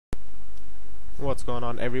What's going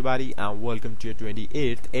on, everybody, and welcome to your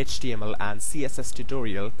 28th HTML and CSS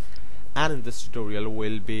tutorial. And in this tutorial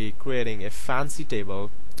we'll be creating a fancy table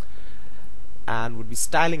and would be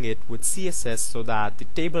styling it with CSS so that the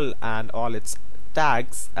table and all its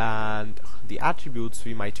tags and the attributes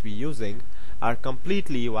we might be using are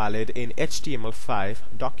completely valid in HTML5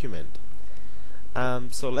 document.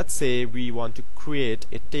 So let's say we want to create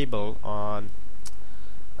a table on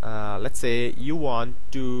let's say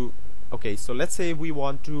we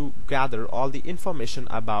want to gather all the information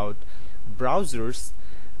about browsers,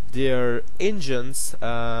 their engines,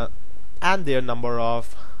 and their number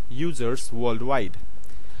of users worldwide.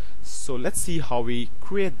 So let's see how we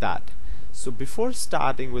create that. So before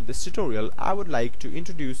starting with this tutorial, I would like to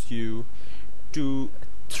introduce you to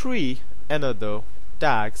three another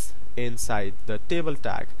tags inside the table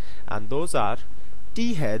tag, and those are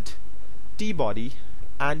thead, tbody,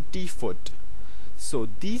 and tfoot. So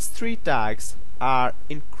these three tags are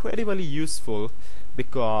incredibly useful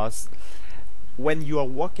because when you are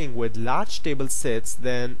working with large table sets,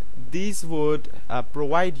 then these would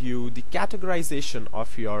provide you the categorization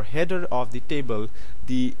of your header of the table,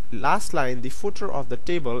 the last line, the footer of the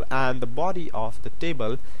table, and the body of the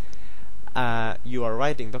table you are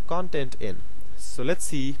writing the content in. So let's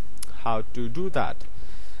see how to do that.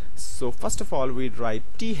 So first of all, we'd write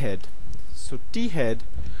thead. So thead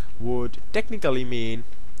would technically mean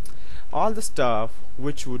all the stuff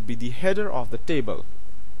which would be the header of the table.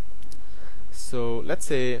 So let's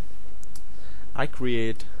say I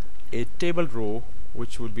create a table row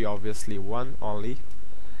which would be obviously one only,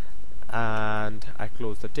 and I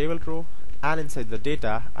close the table row, and inside the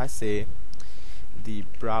data I say the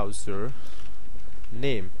browser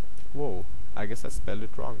name. Whoa, I guess I spelled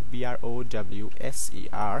it wrong.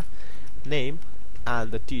 browser name,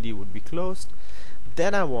 and the td would be closed.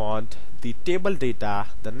 Then I want the table data,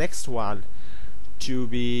 the next one, to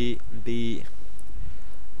be the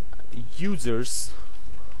users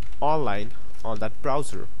online on that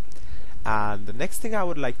browser, and the next thing I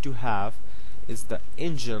would like to have is the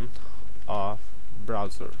engine of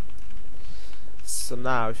browser. So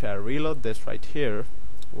now if I reload this right here,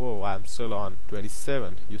 whoa, I'm still on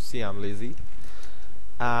 27. You see, I'm lazy.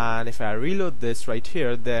 And if I reload this right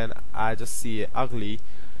here, then I just see an ugly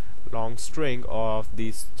long string of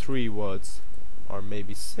these three words, or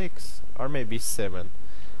maybe 6 or maybe 7,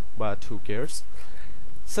 but who cares.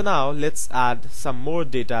 So now let's add some more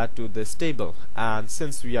data to this table, and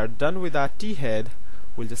since we are done with our thead,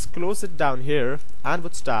 we'll just close it down here and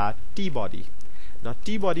would start tbody. Now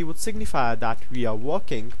tbody would signify that we are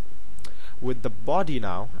working with the body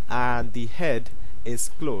now, and the head is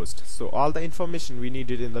closed. So all the information we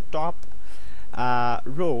needed in the top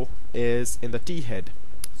row is in the thead.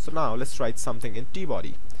 So now let's write something in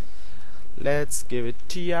tbody. Let's give it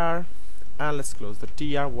tr, and let's close the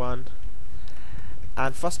tr one.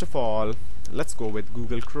 And first of all, let's go with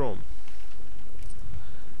Google Chrome.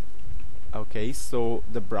 Okay, so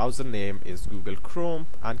the browser name is Google Chrome,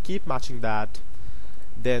 and keep matching that.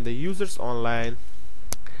 Then the users online,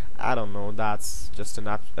 I don't know, that's just an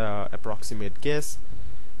approximate guess,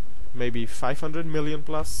 maybe 500 million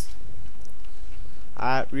plus.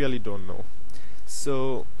 I really don't know.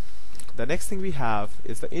 So the next thing we have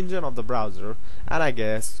is the engine of the browser, and I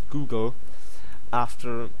guess Google,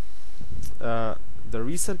 after the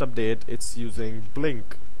recent update, it's using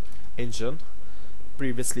Blink engine.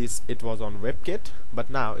 Previously it was on WebKit, but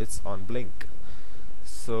now it's on Blink.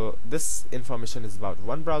 So this information is about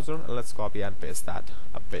one browser, and let's copy and paste that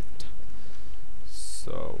a bit.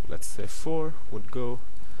 So let's say 4 would go.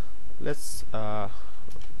 Let's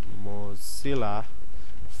Mozilla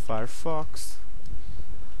Firefox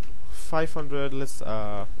 500, let's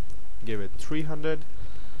give it 300,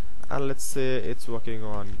 and let's say it's working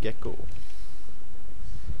on Gecko.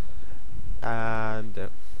 And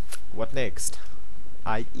what next?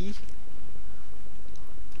 IE,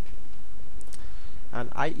 and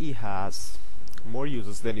IE has more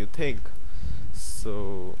users than you think.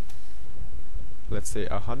 So let's say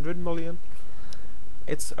 100 million.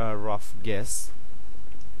 It's a rough guess.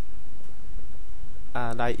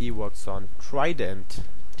 And IE works on Trident,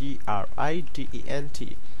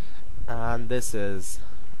 TRIDENT, and this is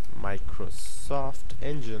Microsoft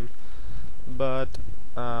engine, but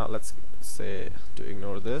let's say to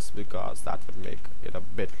ignore this because that would make it a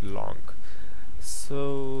bit long.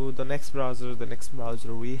 So the next browser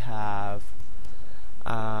we have,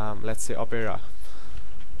 let's say Opera,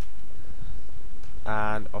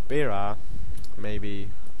 and Opera maybe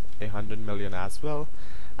 100 million as well,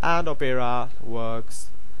 and Opera works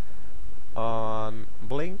on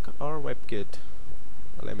Blink or WebKit.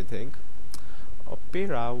 Let me think.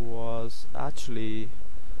 Opera was actually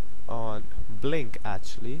on Blink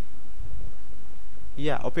actually.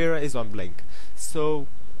 Yeah, Opera is on Blink. So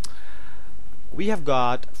we have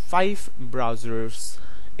got 5 browsers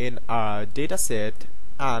in our dataset,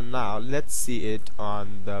 and now let's see it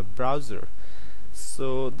on the browser.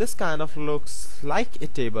 So this kind of looks like a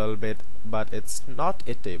table but it's not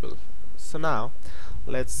a table. So now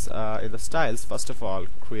let's in the styles, first of all,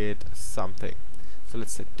 create something. So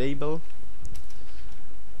let's say table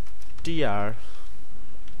tr,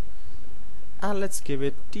 and let's give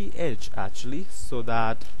it th actually, so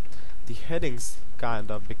that the headings kind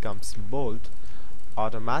of becomes bold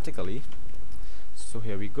automatically. So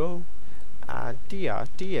here we go, and tr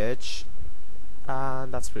th,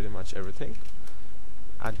 and that's pretty much everything,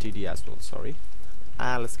 and td as well, sorry.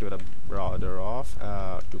 And let's give it a border of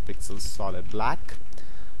 2 pixels solid black.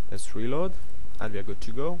 Let's reload, and we are good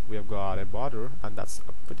to go. We have got a border, and that's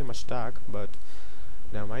a pretty much tag, but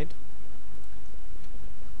never mind.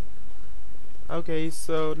 Okay,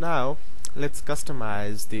 so now let's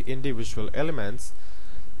customize the individual elements.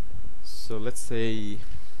 So let's say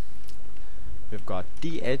we've got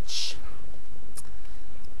th,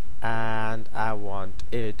 and I want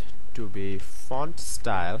it to be font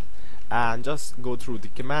style, and just go through the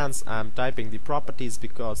commands. I'm typing the properties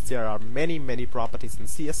because there are many properties in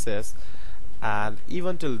CSS, and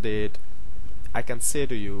even till date I can say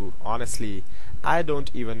to you honestly, I don't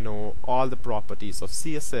even know all the properties of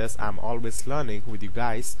CSS. I'm always learning with you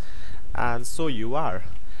guys, and so you are.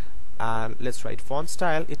 And let's write font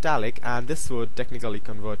style italic, and this would technically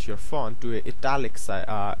convert your font to a italic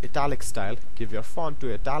style, give your font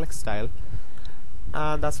to italic style,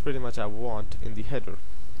 and that's pretty much I want in the header.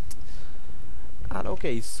 And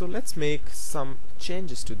okay, so let's make some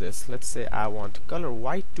changes to this. Let's say I want color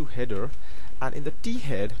white to header, and in the t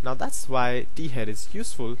head, now that's why t head is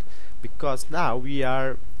useful, because now we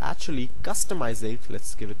are actually customizing.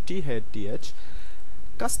 Let's give it t head th,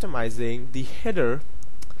 customizing the header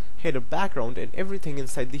background and everything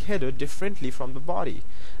inside the header differently from the body.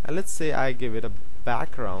 And let's say I give it a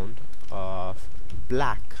background of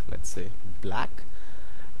black, let's say black,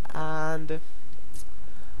 and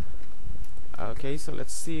okay, so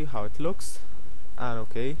let's see how it looks. And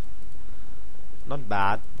okay, not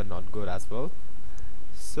bad but not good as well.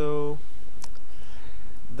 So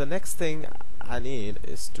the next thing I need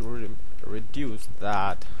is to reduce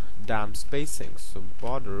that damn spacing. So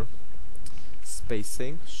border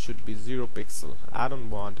spacing should be 0 pixel. I don't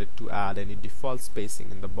want it to add any default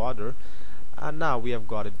spacing in the border. And now we have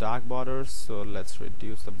got a dark border, so let's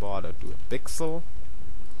reduce the border to a pixel.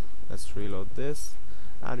 Let's reload this,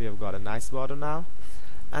 and we have got a nice border now.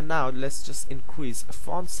 And now let's just increase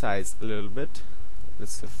font size a little bit.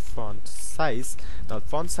 Let's say font size. Now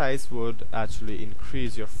font size would actually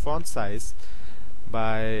increase your font size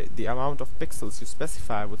by the amount of pixels you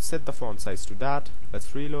specify. Would set the font size to that.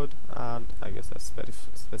 Let's reload, and I guess that's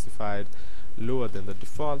specified lower than the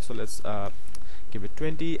default, so let's give it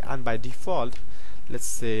 20. And by default, let's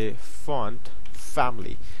say font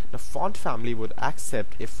family. Now font family would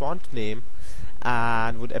accept a font name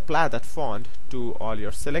and would apply that font to all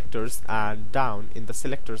your selectors and down in the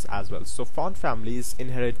selectors as well. So font family is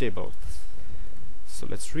inheritable. So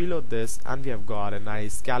let's reload this, and we have got a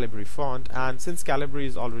nice Calibri font, and since Calibri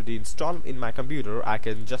is already installed in my computer, I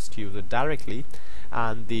can just use it directly.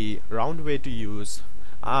 And the round way to use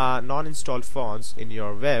non-installed fonts in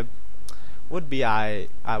your web would be I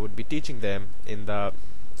would be teaching them in the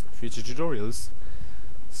future tutorials.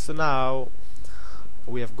 So now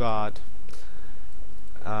we have got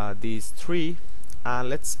these 3, and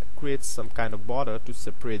let's create some kind of border to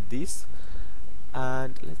separate these.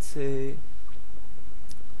 And let's say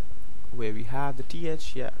where we have the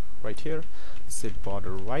th, yeah, right here, let's say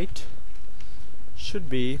border white should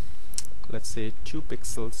be, let's say 2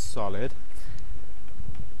 pixels solid.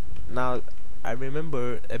 Now I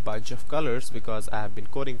remember a bunch of colors because I have been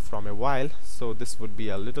coding from a while, so this would be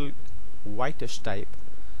a little whitish type,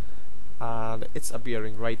 and it's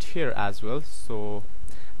appearing right here as well, so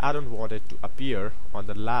I don't want it to appear on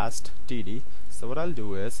the last td. So what I'll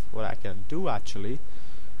do is, what I can do actually,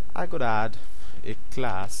 I could add a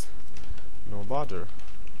class no border,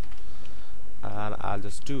 and I'll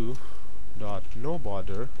just do dot no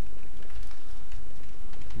border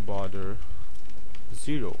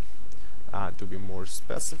 0, and to be more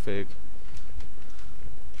specific,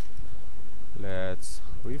 let's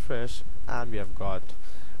refresh, and we have got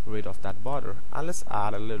rid of that border. And let's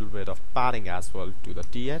add a little bit of padding as well to the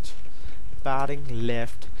th, padding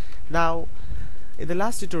left. Now in the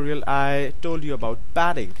last tutorial I told you about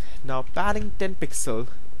padding. Now padding 10 pixel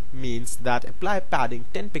means that apply padding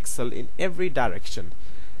 10 pixel in every direction.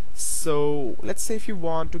 So let's say if you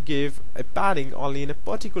want to give a padding only in a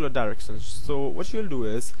particular direction, so what you'll do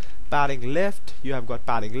is padding left, you have got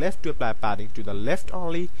padding left to apply padding to the left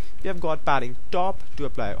only, you have got padding top to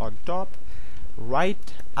apply on top,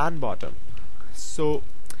 right and bottom. So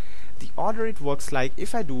the order it works like,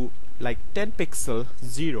 if I do like 10 pixel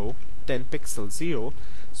 0, 10 pixel 0,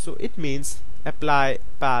 so it means apply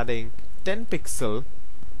padding 10 pixel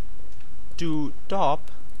to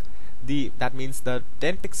top. That means the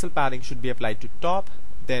 10 pixel padding should be applied to top,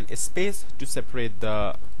 then a space to separate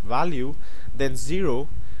the value, then 0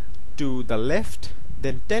 to the left,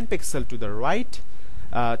 then 10 pixel to the right,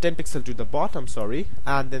 10 pixel to the bottom, sorry,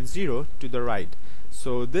 and then 0 to the right.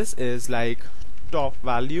 So this is like top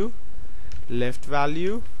value, left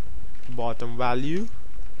value, bottom value,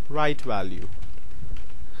 right value,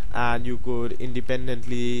 and you could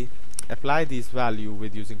independently apply these value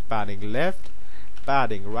with using padding left,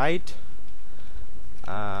 padding right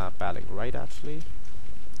actually,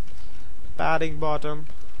 padding bottom,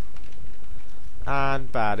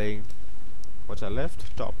 and padding what's our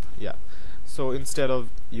left, top. Yeah, so instead of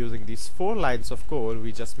using these 4 lines of code,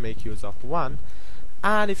 we just make use of one.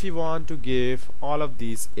 And if you want to give all of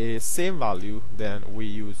these a same value, then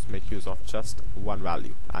we make use of just one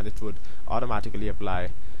value, and it would automatically apply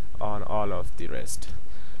on all of the rest.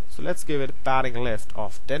 So let's give it padding left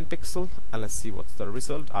of 10 pixel and let's see what the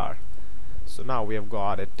result are. So now we have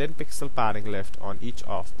got a 10 pixel padding left on each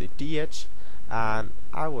of the th, and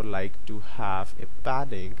I would like to have a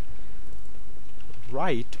padding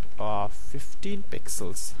right of 15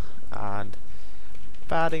 pixels and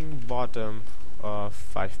padding bottom of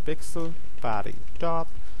 5 pixel, padding top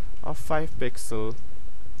of 5 pixel,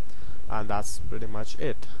 and that's pretty much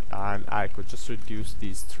it. And I could just reduce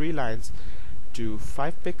these 3 lines to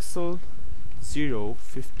 5 pixel 0,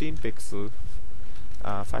 15 pixel,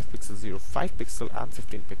 5 pixel 0, 5 pixel and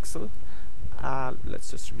 15 pixel, and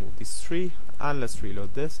let's just remove these 3 and let's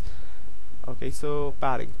reload this. Okay, so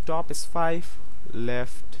padding top is 5,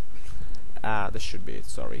 left, this should be it,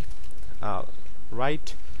 sorry,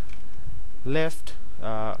 right, left,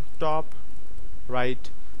 top, right,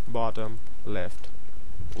 bottom, left.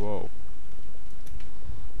 Whoa,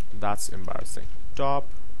 that's embarrassing. Top,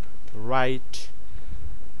 right,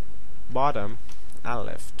 bottom and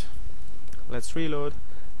left. Let's reload,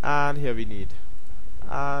 and here we need,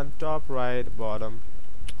 and top, right, bottom.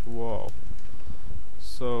 Whoa,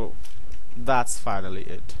 so that's finally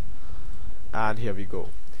it, and here we go.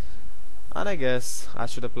 And I guess I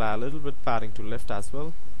should apply a little bit padding to left as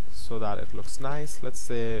well so that it looks nice. Let's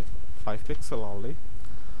say 5 pixel only.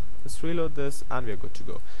 Let's reload this and we're good to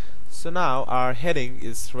go. So now our heading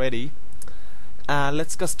is ready, and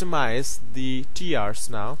let's customize the TRs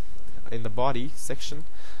now in the body section.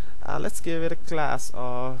 Let's give it a class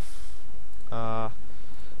of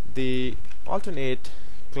the alternate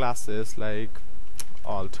classes like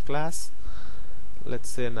alt class. Let's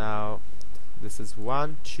say now this is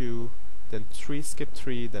 1, 2, then 3, skip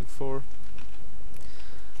 3, then 4,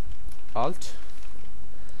 alt,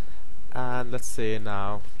 and let's say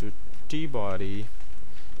now to tbody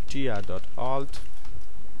tr.alt,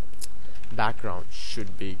 background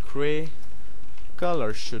should be gray,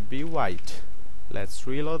 color should be white. Let's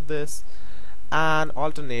reload this and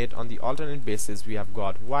alternate. On the alternate basis we have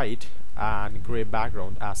got white and gray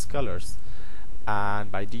background as colors,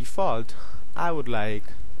 and by default I would like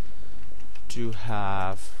to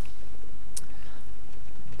have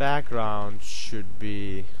background should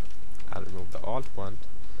be, I'll remove the alt one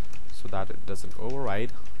so that it doesn't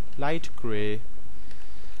override, light gray,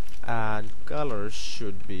 and colors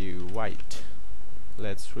should be white.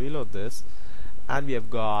 Let's reload this and we have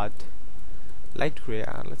got light gray,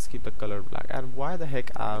 and let's keep the color black. And why the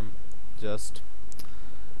heck I'm just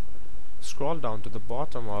scroll down to the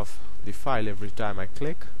bottom of the file every time I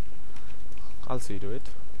click. I'll see to it.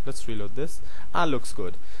 Let's reload this, and looks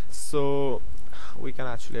good. So we can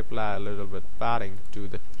actually apply a little bit padding to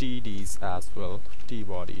the TDs as well.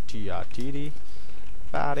 Tbody TD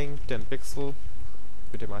padding 10 pixel,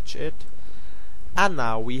 pretty much it. And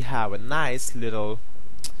now we have a nice little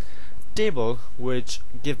table which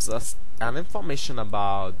gives us an information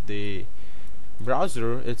about the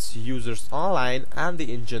browser, its users online, and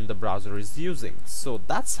the engine the browser is using. So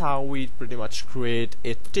that's how we pretty much create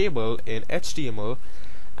a table in HTML.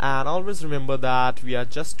 And always remember that we are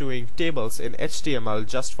just doing tables in HTML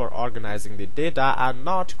just for organizing the data and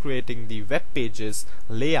not creating the web pages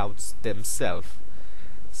layouts themselves.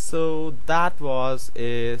 So that was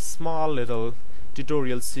a small little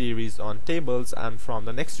tutorial series on tables, and from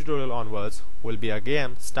the next tutorial onwards we'll be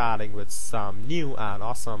again starting with some new and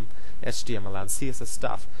awesome HTML and CSS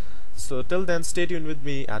stuff. So till then, stay tuned with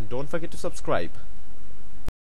me and don't forget to subscribe.